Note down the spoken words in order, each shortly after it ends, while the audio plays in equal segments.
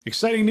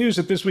Exciting news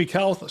at This Week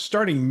Health.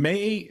 Starting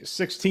May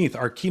 16th,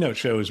 our keynote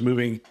show is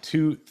moving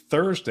to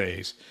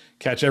Thursdays.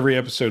 Catch every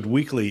episode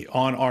weekly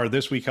on our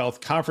This Week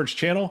Health conference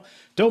channel.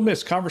 Don't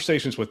miss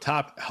conversations with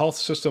top health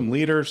system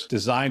leaders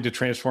designed to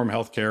transform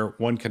healthcare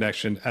one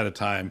connection at a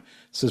time.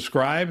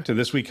 Subscribe to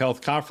This Week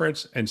Health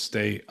conference and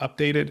stay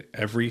updated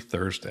every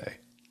Thursday.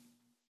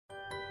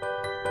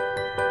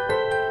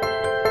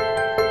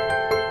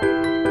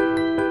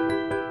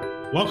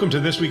 Welcome to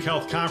This Week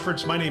Health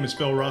Conference. My name is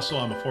Bill Russell.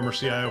 I'm a former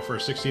CIO for a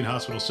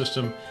 16-hospital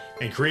system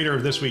and creator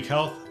of This Week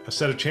Health, a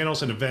set of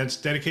channels and events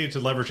dedicated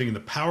to leveraging the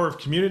power of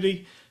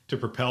community to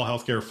propel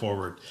healthcare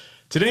forward.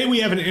 Today,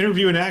 we have an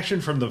interview in action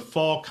from the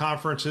fall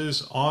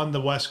conferences on the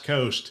West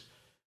Coast.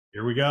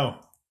 Here we go.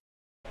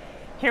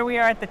 Here we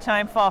are at the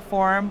CHIME Fall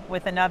Forum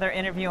with another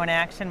interview in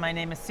action. My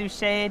name is Sue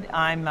Shade.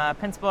 I'm a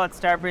principal at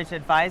Starbridge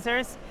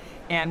Advisors,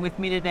 and with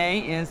me today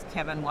is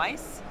Kevin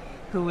Wiese,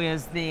 who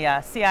is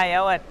the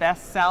CIO at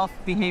Best Self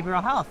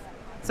Behavioral Health.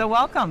 So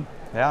welcome.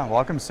 Yeah,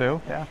 welcome, Sue.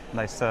 Yeah,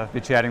 nice to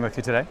be chatting with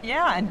you today.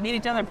 Yeah, and meet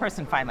each other in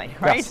person finally,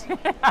 right?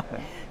 Yes.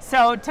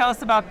 So tell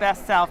us about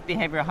Best Self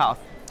Behavioral Health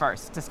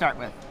first, to start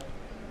with.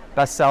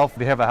 Best Self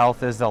Behavioral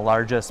Health is the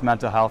largest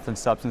mental health and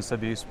substance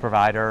abuse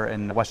provider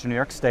in Western New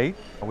York State.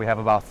 We have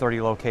about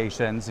 30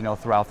 locations,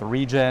 throughout the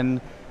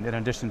region. In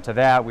addition to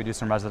that, we do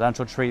some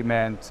residential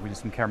treatment, we do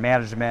some care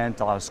management,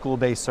 a lot of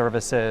school-based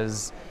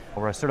services.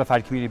 We're a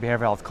certified community behavioral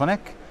health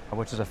clinic,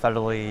 which is a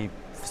federally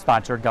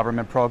sponsored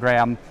government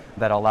program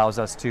that allows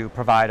us to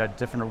provide a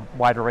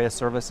wide array of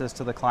services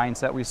to the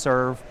clients that we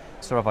serve.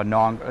 Sort of a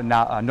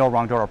no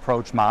wrong door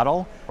approach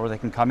model, where they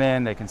can come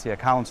in, they can see a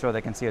counselor, they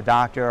can see a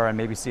doctor, and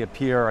maybe see a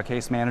peer or a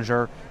case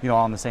manager, all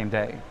on the same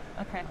day.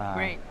 Okay,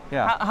 great.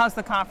 Yeah. How's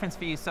the conference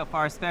for you so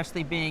far,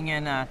 especially being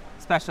in a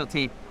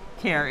specialty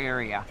care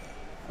area?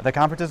 The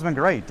conference has been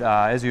great.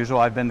 As usual,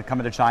 I've been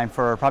coming to CHIME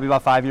for probably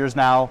about 5 years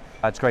now.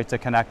 It's great to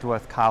connect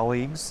with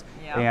colleagues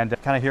and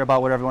kind of hear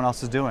about what everyone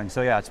else is doing.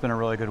 So yeah, it's been a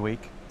really good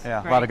week.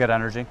 Yeah, great. A lot of good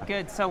energy.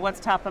 Good. So what's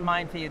top of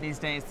mind for you these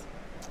days?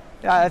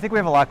 Yeah, I think we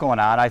have a lot going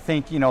on. I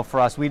think, for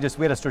us, we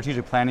had a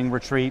strategic planning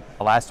retreat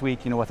last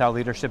week, with our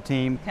leadership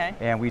team. Okay.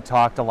 And we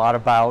talked a lot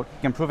about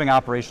improving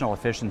operational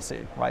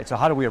efficiency, right? So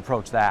how do we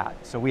approach that?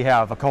 So we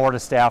have a cohort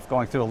of staff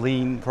going through a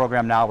lean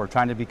program now. We're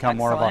trying to become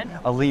more of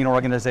a lean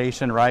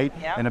organization, right?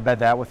 Yep. And embed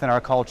that within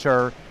our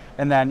culture.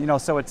 And then,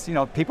 so it's,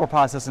 people,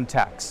 process, and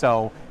tech.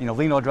 So,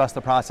 lean will address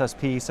the process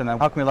piece, and then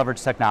how can we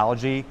leverage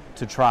technology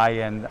to try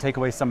and take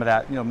away some of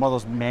that, more of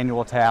those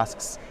manual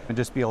tasks and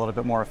just be a little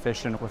bit more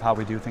efficient with how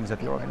we do things at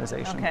the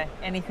organization. Okay.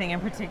 Anything in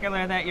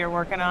particular that you're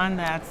working on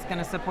that's going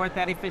to support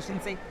that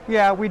efficiency?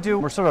 Yeah, we do.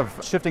 We're sort of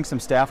shifting some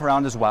staff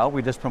around as well.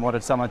 We just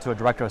promoted someone to a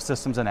director of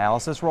systems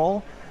analysis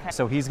role. Okay.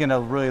 So he's going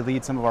to really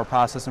lead some of our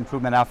process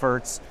improvement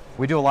efforts.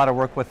 We do a lot of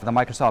work with the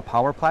Microsoft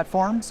Power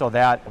Platform, so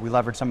that we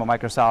leverage some of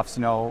Microsoft's,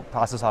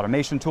 process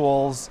automation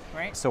tools.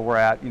 Right. So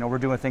we're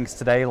doing things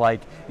today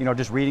like,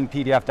 just reading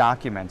PDF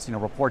documents,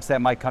 reports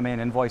that might come in,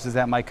 invoices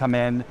that might come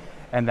in,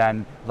 and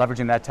then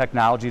leveraging that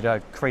technology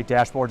to create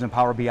dashboards in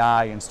Power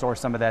BI and store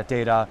some of that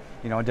data,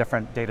 in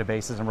different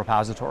databases and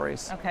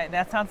repositories. Okay,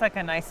 that sounds like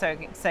a nice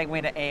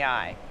segue to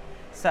AI.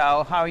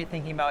 So how are you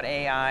thinking about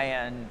AI,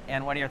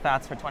 and what are your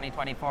thoughts for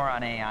 2024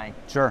 on AI?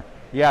 Sure.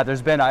 Yeah,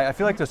 I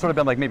feel like there's sort of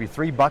been like maybe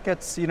 3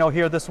 buckets,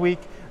 here this week,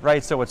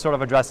 right? So it's sort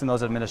of addressing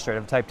those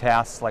administrative type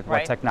tasks, like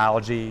what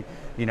technology,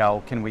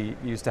 can we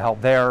use to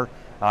help there.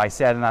 I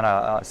sat in on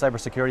a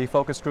cybersecurity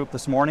focus group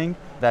this morning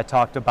that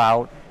talked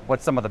about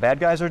what some of the bad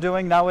guys are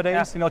doing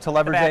nowadays, to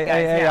leverage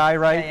AI,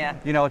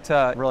 right?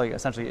 To really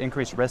essentially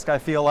increase risk, I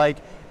feel like,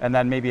 and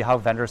then maybe how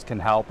vendors can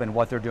help and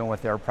what they're doing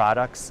with their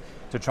products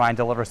to try and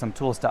deliver some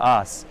tools to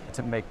us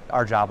to make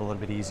our job a little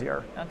bit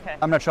easier. Okay.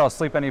 I'm not sure I'll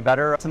sleep any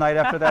better tonight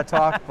after that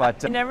talk,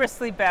 but... You never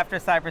sleep after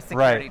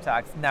cybersecurity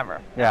talks,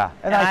 never. Yeah.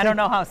 And I don't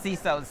know how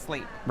CISOs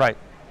sleep. Right.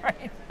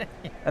 Right.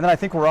 And then I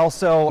think we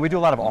do a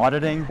lot of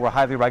auditing. We're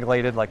highly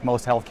regulated, like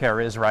most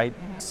healthcare is, right?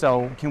 Mm-hmm.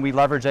 So can we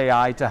leverage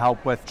AI to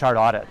help with chart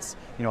audits?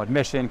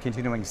 Admission,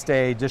 continuing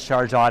stay,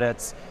 discharge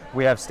audits.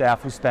 We have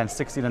staff who spend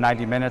 60 to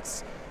 90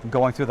 minutes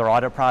going through their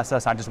audit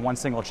process on just one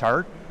single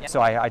chart. Yep.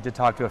 So I did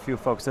talk to a few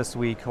folks this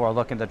week who are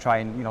looking to try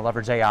and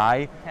leverage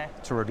AI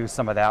to reduce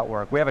some of that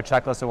work. We have a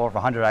checklist of over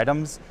 100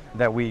 items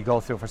that we go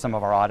through for some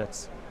of our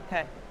audits.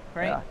 Okay,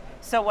 great. Yeah.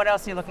 So what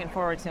else are you looking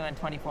forward to in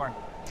 24?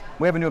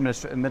 We have a new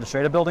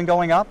administrative building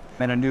going up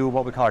and a new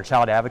what we call our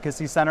Child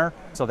Advocacy Center.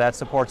 So that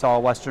supports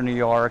all Western New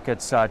York.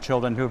 It's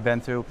children who've been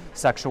through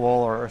sexual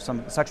or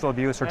some sexual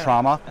abuse or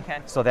trauma. Okay.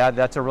 So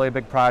that's a really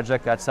big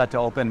project that's set to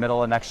open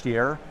middle of next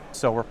year.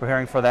 So we're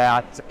preparing for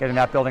that, getting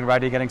that building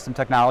ready, getting some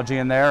technology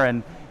in there,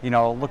 and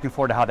looking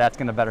forward to how that's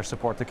going to better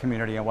support the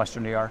community in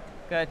Western New York.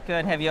 Good.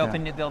 Have you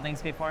opened new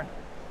buildings before?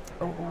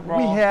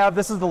 role?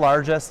 This is the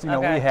largest,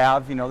 Okay. we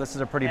have, this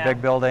is a pretty Yeah.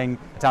 big building.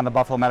 It's on the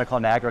Buffalo Medical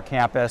Niagara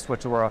campus,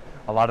 which is where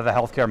a lot of the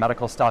healthcare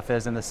medical stuff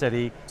is in the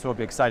city. So we'll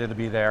be excited to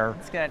be there.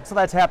 That's good. So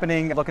that's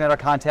happening, looking at our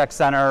contact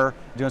center,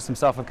 doing some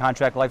stuff with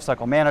contract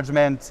lifecycle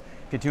management,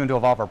 continuing to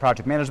evolve our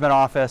project management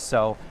office,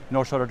 so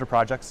no shortage of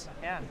projects.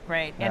 Yeah,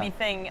 great. Yeah.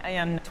 Anything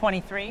in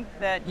 23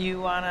 that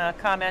you want to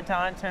comment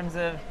on in terms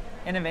of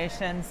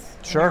innovations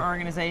in Sure. your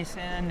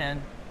organization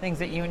and things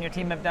that you and your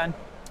team have done?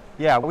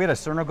 Yeah, we had a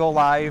Cerner go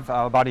live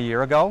about a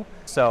year ago.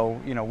 So,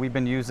 we've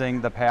been using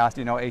the past,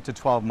 8 to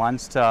 12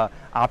 months to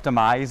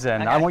optimize,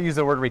 and I Okay. won't use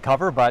the word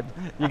recover, but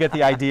you get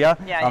the idea.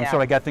 Yeah. So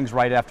I get things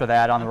right after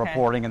that on the Okay.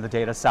 reporting and the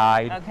data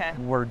side. Okay.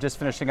 We're just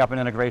finishing up an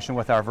integration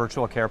with our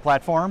virtual care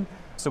platform.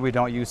 So we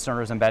don't use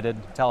Cerner's embedded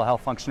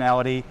telehealth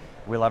functionality.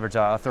 We leverage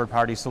a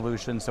third-party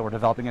solution, so we're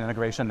developing an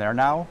integration there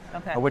now,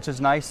 Okay. which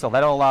is nice. So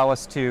that'll allow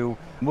us to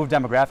move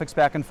demographics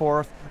back and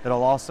forth.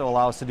 It'll also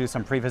allow us to do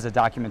some pre-visit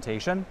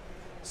documentation.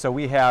 So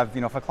we have,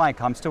 if a client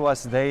comes to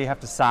us, they have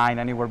to sign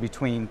anywhere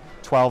between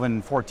 12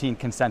 and 14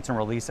 consents and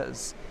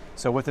releases.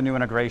 So with the new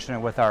integration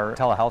and with our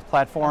telehealth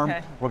platform,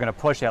 Okay. we're going to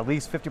push at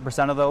least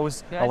 50% of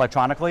those Good.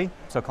 electronically,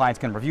 so clients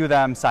can review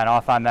them, sign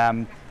off on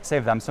them,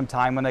 save them some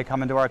time when they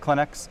come into our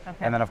clinics, Okay.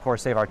 and then of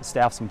course save our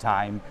staff some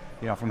time,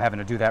 from having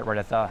to do that right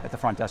at the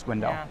front desk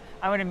window. Yeah,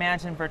 I would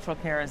imagine virtual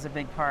care is a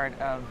big part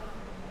of,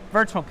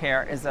 virtual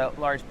care is a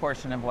large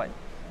portion of what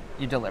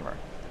you deliver.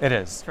 It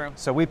is. True.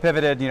 So we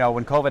pivoted,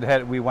 when COVID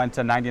hit, we went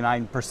to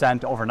 99%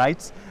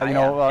 overnights, yeah.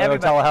 Everybody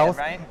telehealth. did,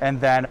 right? And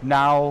then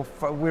now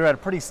we're at a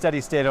pretty steady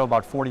state of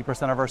about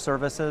 40% of our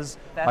services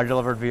are That's-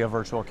 delivered via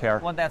virtual care.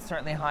 Well, that's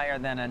certainly higher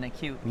than an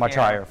acute Much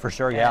care higher, for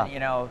sure, than,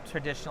 yeah.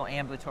 Traditional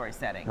ambulatory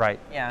setting.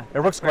 Right. Yeah. It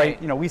works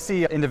great. We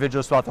see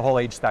individuals throughout the whole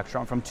age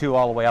spectrum, from 2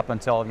 all the way up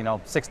until,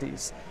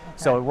 60s.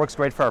 So it works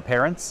great for our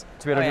parents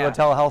to be able to do a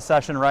telehealth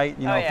session, right? If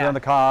yeah. they're in the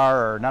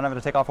car or not having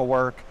to take off of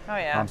work. Oh,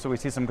 yeah. So we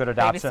see some good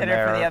adoption Babysitter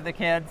there. for the other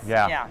kids.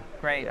 Yeah. Yeah,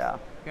 great. Yeah,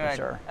 for Good.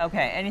 sure.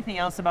 Okay, anything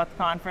else about the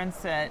conference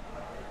that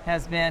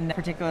has been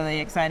particularly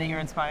exciting or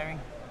inspiring?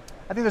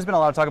 I think there's been a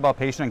lot of talk about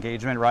patient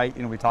engagement, right?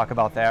 We talk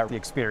about that, the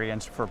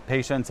experience for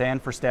patients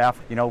and for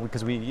staff,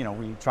 because we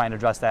try and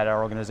address that at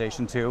our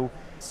organization too.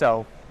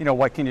 So,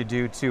 what can you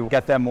do to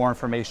get them more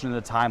information in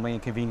a timely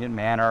and convenient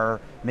manner,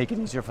 make it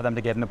easier for them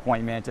to get an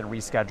appointment and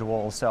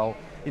reschedule. So,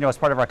 as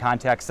part of our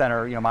contact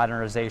center,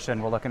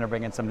 modernization, we're looking to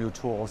bring in some new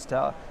tools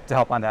to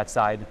help on that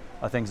side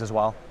of things as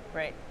well.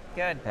 Great,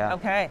 good. Yeah.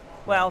 Okay,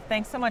 well,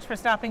 thanks so much for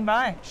stopping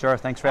by. Sure,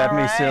 thanks for having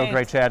me, Sue. All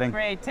Great chatting.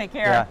 Great, take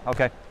care. Yeah,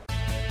 okay.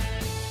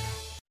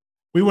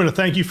 We want to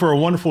thank you for a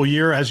wonderful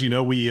year. As you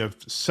know, we have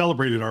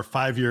celebrated our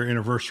 5-year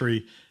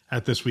anniversary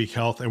at This Week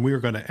Health, and we are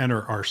going to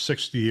enter our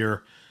 6th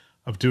year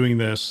of doing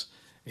this.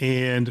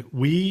 And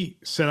we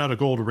set out a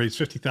goal to raise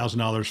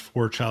 $50,000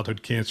 for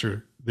childhood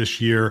cancer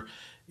this year,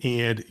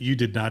 and you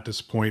did not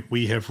disappoint.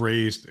 We have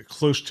raised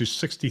close to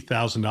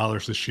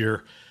 $60,000 this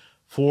year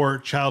for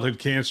childhood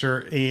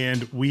cancer,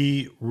 and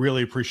we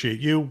really appreciate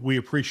you. We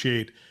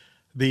appreciate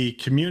the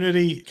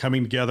community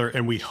coming together,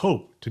 and we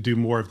hope to do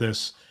more of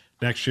this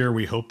next year.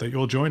 We hope that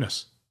you'll join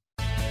us.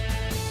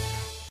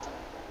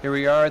 Here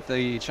we are at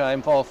the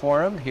CHIME Fall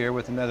Forum, here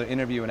with another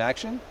interview in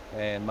action.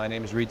 And my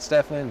name is Reed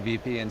Steffman,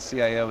 VP and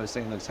CIO of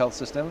St. Luke's Health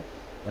System.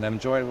 And I'm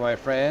joined by my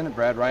friend,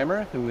 Brad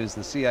Reimer, who is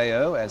the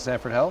CIO at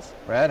Sanford Health.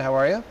 Brad, how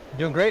are you?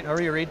 Doing great. How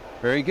are you, Reed?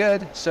 Very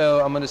good.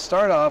 So I'm going to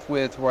start off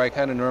with where I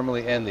kind of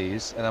normally end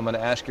these, and I'm going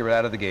to ask you right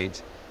out of the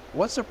gate,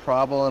 what's a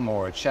problem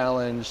or a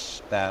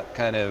challenge that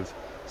kind of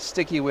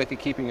sticky wicket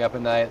keeping you up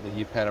at night that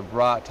you've kind of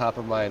brought top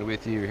of mind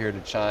with you here to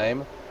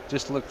CHIME,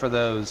 just to look for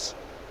those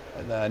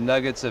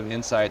nuggets of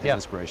insight and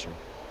inspiration?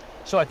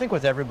 So I think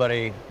with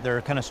everybody,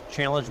 they're kind of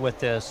challenged with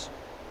this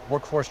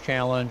workforce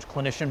challenge,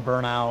 clinician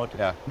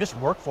burnout, just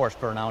workforce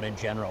burnout in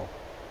general.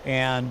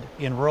 And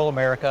in rural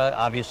America,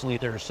 obviously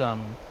there's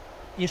some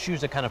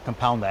issues that kind of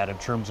compound that in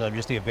terms of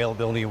just the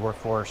availability of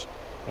workforce,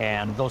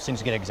 and those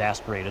things get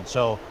exacerbated.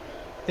 So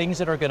things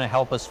that are going to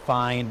help us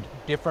find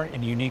different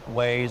and unique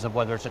ways of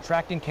whether it's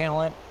attracting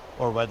talent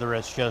or whether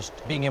it's just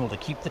being able to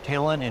keep the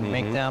talent and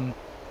make them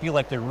feel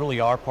like they really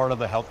are part of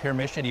the healthcare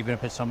mission, even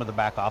if it's some of the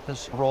back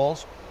office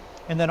roles.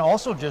 And then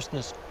also just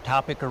this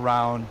topic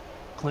around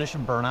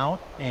clinician burnout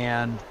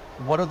and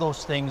what are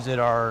those things that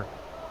are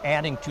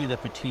adding to the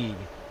fatigue.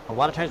 A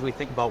lot of times we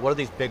think about what are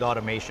these big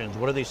automations,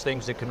 what are these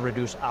things that can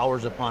reduce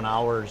hours upon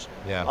hours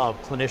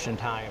of clinician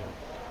time.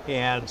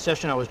 And the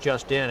session I was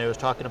just in, it was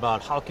talking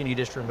about how can you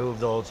just remove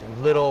those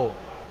little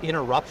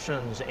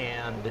interruptions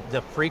and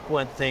the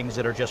frequent things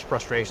that are just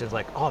frustrations,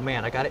 like, oh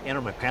man, I got to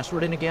enter my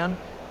password in again.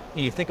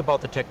 And you think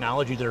about the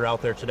technology that are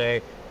out there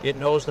today, it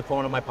knows the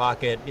phone in my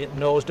pocket, it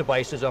knows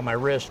devices on my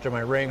wrist or my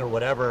ring or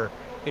whatever,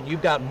 and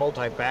you've got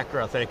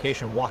multi-factor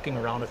authentication walking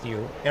around with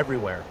you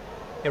everywhere.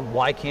 And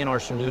why can't our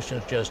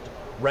solutions just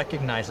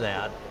recognize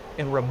that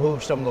and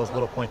remove some of those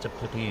little points of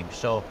fatigue?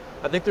 So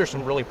I think there's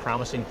some really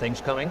promising things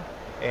coming,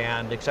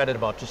 and excited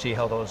about to see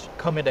how those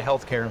come into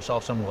healthcare and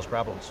solve some of those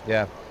problems.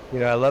 Yeah,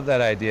 I love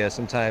that idea.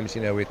 Sometimes,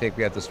 we think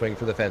we have to swing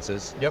for the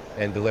fences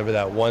and deliver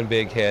that one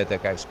big hit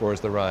that guy scores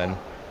the run.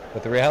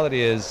 But the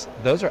reality is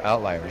those are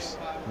outliers.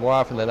 More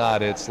often than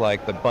not, it's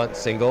like the bunt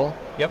single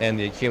and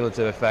the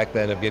cumulative effect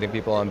then of getting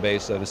people on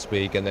base, so to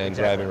speak, and then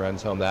driving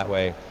runs home that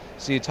way.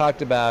 So you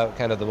talked about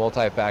kind of the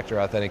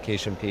multi-factor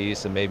authentication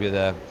piece and maybe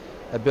the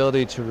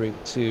ability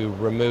to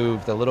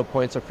remove the little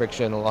points of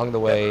friction along the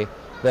way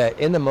that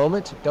in the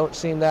moment don't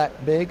seem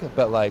that big,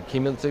 but like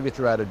cumulatively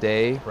throughout a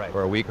day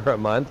or a week or a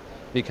month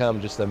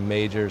become just a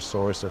major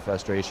source of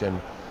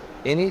frustration.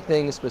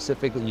 Anything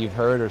specific that you've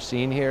heard or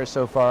seen here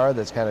so far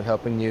that's kind of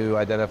helping you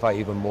identify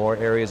even more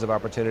areas of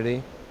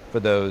opportunity for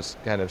those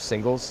kind of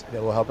singles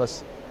that will help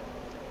us?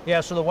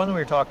 Yeah, so the one that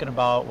we were talking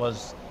about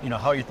was,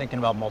 how you're thinking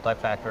about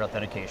multi-factor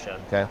authentication.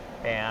 Okay.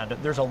 And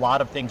there's a lot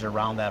of things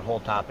around that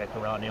whole topic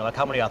around, like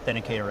how many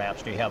authenticator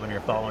apps do you have on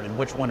your phone and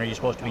which one are you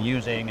supposed to be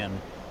using? And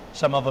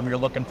some of them you're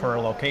looking for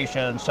a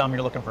location, some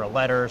you're looking for a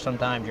letter,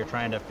 sometimes you're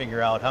trying to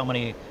figure out how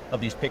many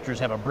of these pictures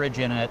have a bridge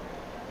in it.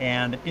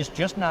 And it's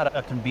just not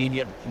a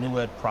convenient,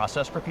 fluid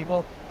process for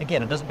people.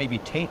 Again, it doesn't maybe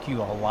take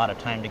you a lot of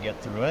time to get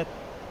through it,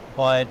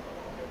 but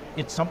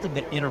it's something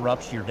that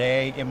interrupts your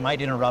day. It might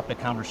interrupt a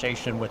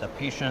conversation with a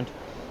patient.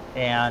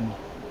 And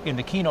in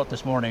the keynote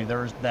this morning,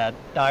 there was that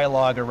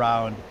dialogue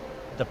around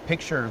the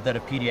picture that a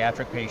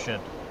pediatric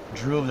patient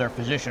drew of their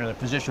physician, or the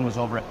physician was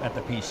over at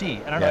the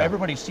PC. And I know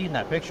everybody's seen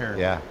that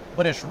picture,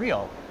 but it's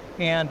real.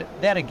 And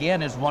that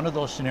again is one of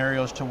those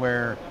scenarios to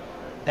where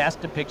that's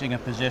depicting a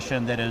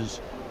physician that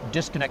is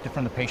disconnected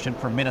from the patient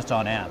for minutes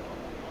on end.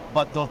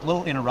 But those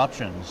little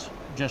interruptions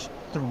just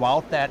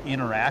throughout that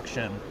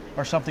interaction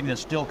are something that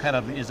still kind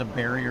of is a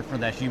barrier for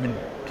that human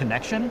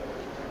connection.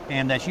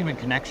 And that human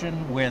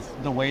connection with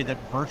the way that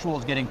virtual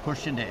is getting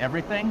pushed into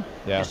everything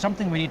is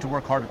something we need to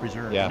work hard to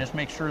preserve. And just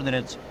make sure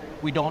that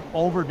we don't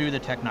overdo the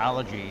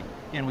technology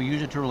and we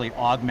use it to really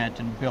augment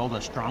and build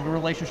a stronger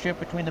relationship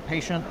between the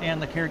patient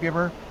and the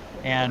caregiver.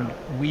 And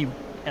we,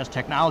 as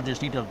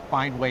technologists, need to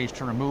find ways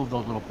to remove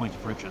those little points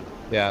of friction.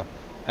 Yeah.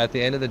 At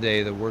the end of the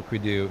day, the work we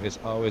do is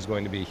always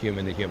going to be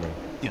human to human.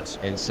 Yes.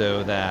 And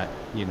so that,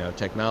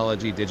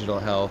 technology, digital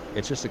health,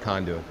 it's just a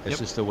conduit. It's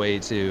just a way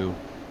to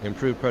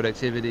improve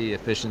productivity,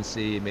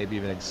 efficiency, maybe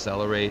even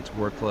accelerate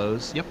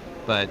workflows. Yep.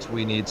 But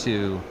we need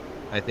to,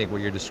 I think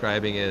what you're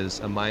describing is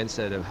a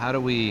mindset of how do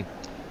we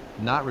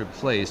not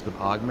replace, but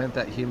augment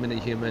that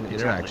human-to-human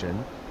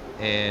interaction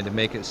and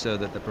make it so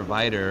that the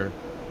provider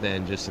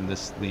then, just in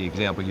the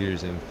example you're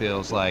using,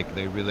 feels like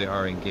they really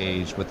are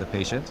engaged with the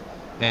patient.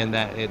 And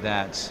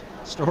that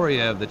story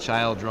of the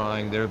child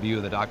drawing their view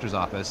of the doctor's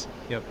office,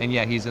 and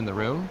he's in the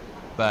room,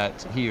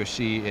 but he or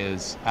she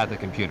is at the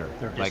computer.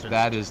 Like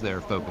that is their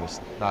focus,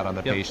 not on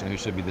the patient who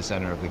should be the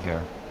center of the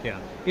care. Yeah.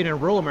 In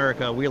rural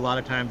America, we a lot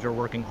of times are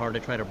working hard to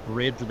try to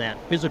bridge that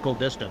physical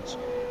distance.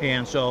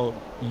 And so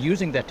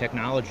using that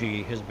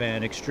technology has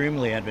been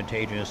extremely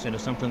advantageous and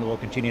is something that we'll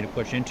continue to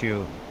push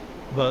into.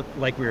 But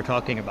like we were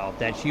talking about,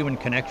 that human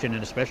connection,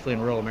 and especially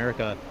in rural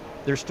America,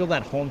 there's still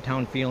that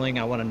hometown feeling.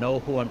 I want to know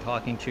who I'm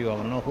talking to. I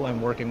want to know who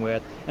I'm working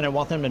with, and I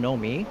want them to know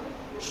me.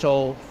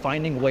 So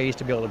finding ways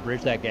to be able to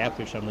bridge that gap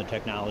through some of the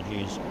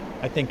technologies,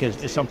 I think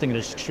is something that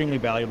is extremely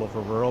valuable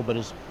for rural, but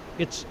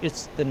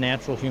it's the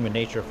natural human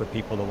nature for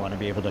people to want to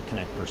be able to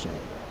connect personally.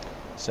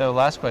 So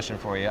last question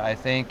for you. I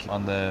think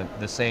on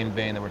the same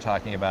vein that we're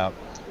talking about,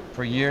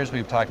 for years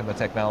we've talked about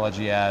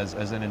technology as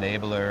an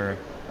enabler,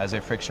 as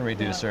a friction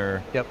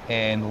reducer,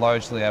 and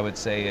largely I would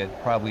say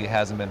it probably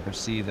hasn't been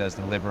perceived as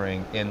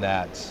delivering in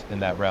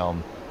that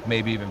realm,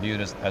 maybe even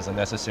viewed as a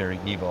necessary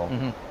evil.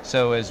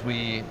 So as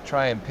we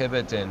try and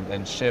pivot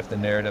and shift the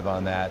narrative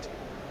on that,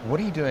 what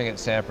are you doing at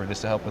Sanford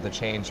just to help with the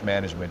change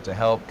management, to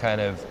help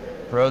kind of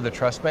grow the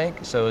trust bank,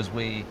 so as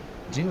we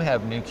do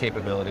have new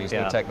capabilities,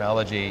 new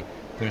technology,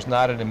 there's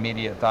not an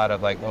immediate thought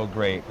of like, oh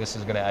great, this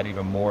is going to add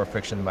even more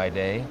friction to my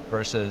day,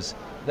 versus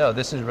no,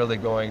 this is really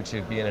going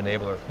to be an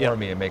enabler for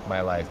me and make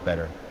my life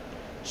better.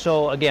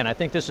 So again, I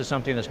think this is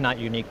something that's not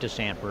unique to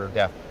Sanford,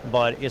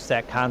 but it's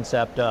that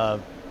concept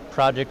of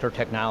project or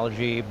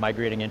technology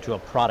migrating into a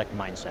product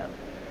mindset.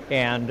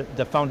 And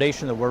the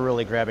foundation that we're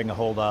really grabbing a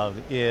hold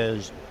of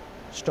is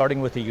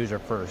starting with the user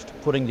first,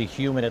 putting the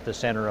human at the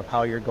center of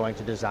how you're going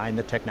to design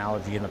the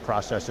technology and the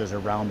processes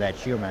around that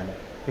human,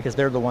 because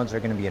they're the ones that are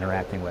going to be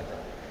interacting with it.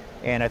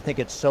 And I think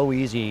it's so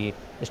easy,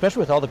 especially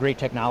with all the great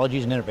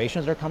technologies and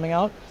innovations that are coming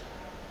out,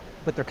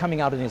 but they're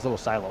coming out in these little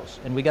silos.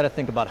 And we got to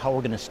think about how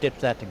we're going to stitch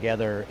that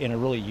together in a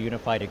really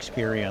unified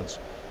experience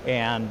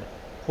and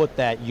put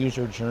that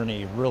user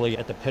journey really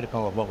at the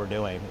pinnacle of what we're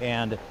doing.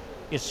 And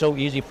it's so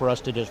easy for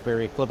us to just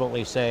very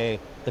flippantly say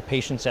the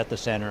patient's at the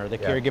center, the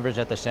caregiver's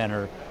at the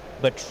center,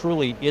 but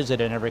truly is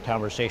it in every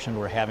conversation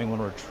we're having when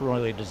we're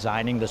truly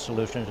designing the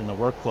solutions and the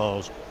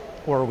workflows,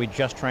 or are we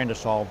just trying to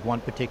solve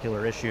one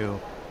particular issue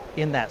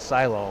in that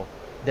silo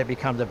that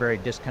becomes a very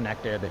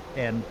disconnected,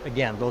 and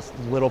again, those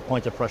little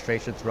points of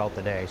frustration throughout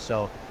the day.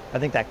 So I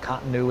think that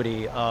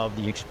continuity of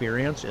the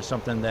experience is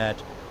something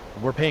that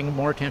we're paying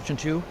more attention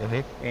to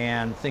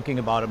and thinking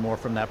about it more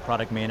from that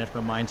product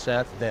management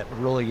mindset that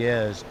really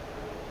is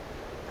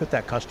put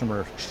that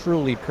customer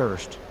truly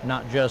first,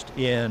 not just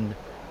in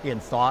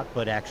thought,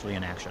 but actually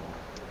in action.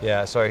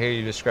 Yeah, so I hear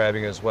you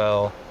describing as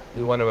well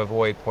We want to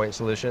avoid point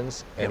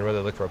solutions and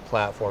really look for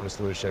platform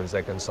solutions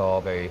that can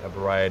solve a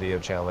variety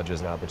of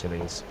challenges and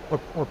opportunities.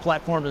 Or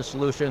platforms and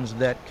solutions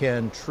that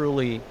can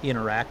truly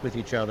interact with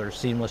each other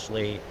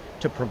seamlessly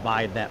to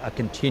provide that a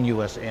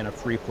continuous and a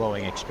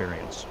free-flowing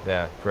experience.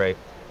 Yeah, great.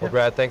 Well,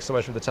 Brad, thanks so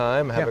much for the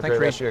time. Have a great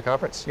rest of your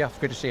conference. Yeah,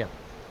 good to see you.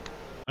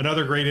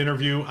 Another great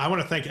interview. I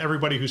want to thank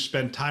everybody who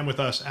spent time with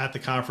us at the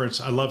conference.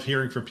 I love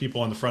hearing from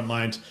people on the front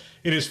lines.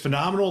 It is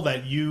phenomenal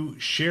that you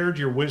shared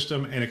your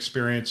wisdom and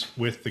experience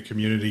with the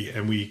community,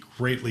 and we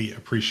greatly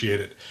appreciate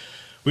it.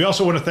 We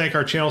also want to thank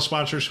our channel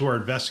sponsors who are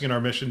investing in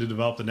our mission to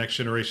develop the next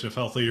generation of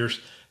health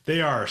leaders.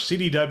 They are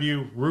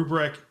CDW,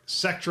 Rubrik,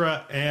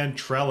 Sectra, and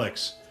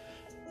Trellix.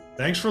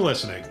 Thanks for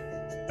listening.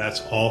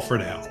 That's all for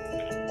now.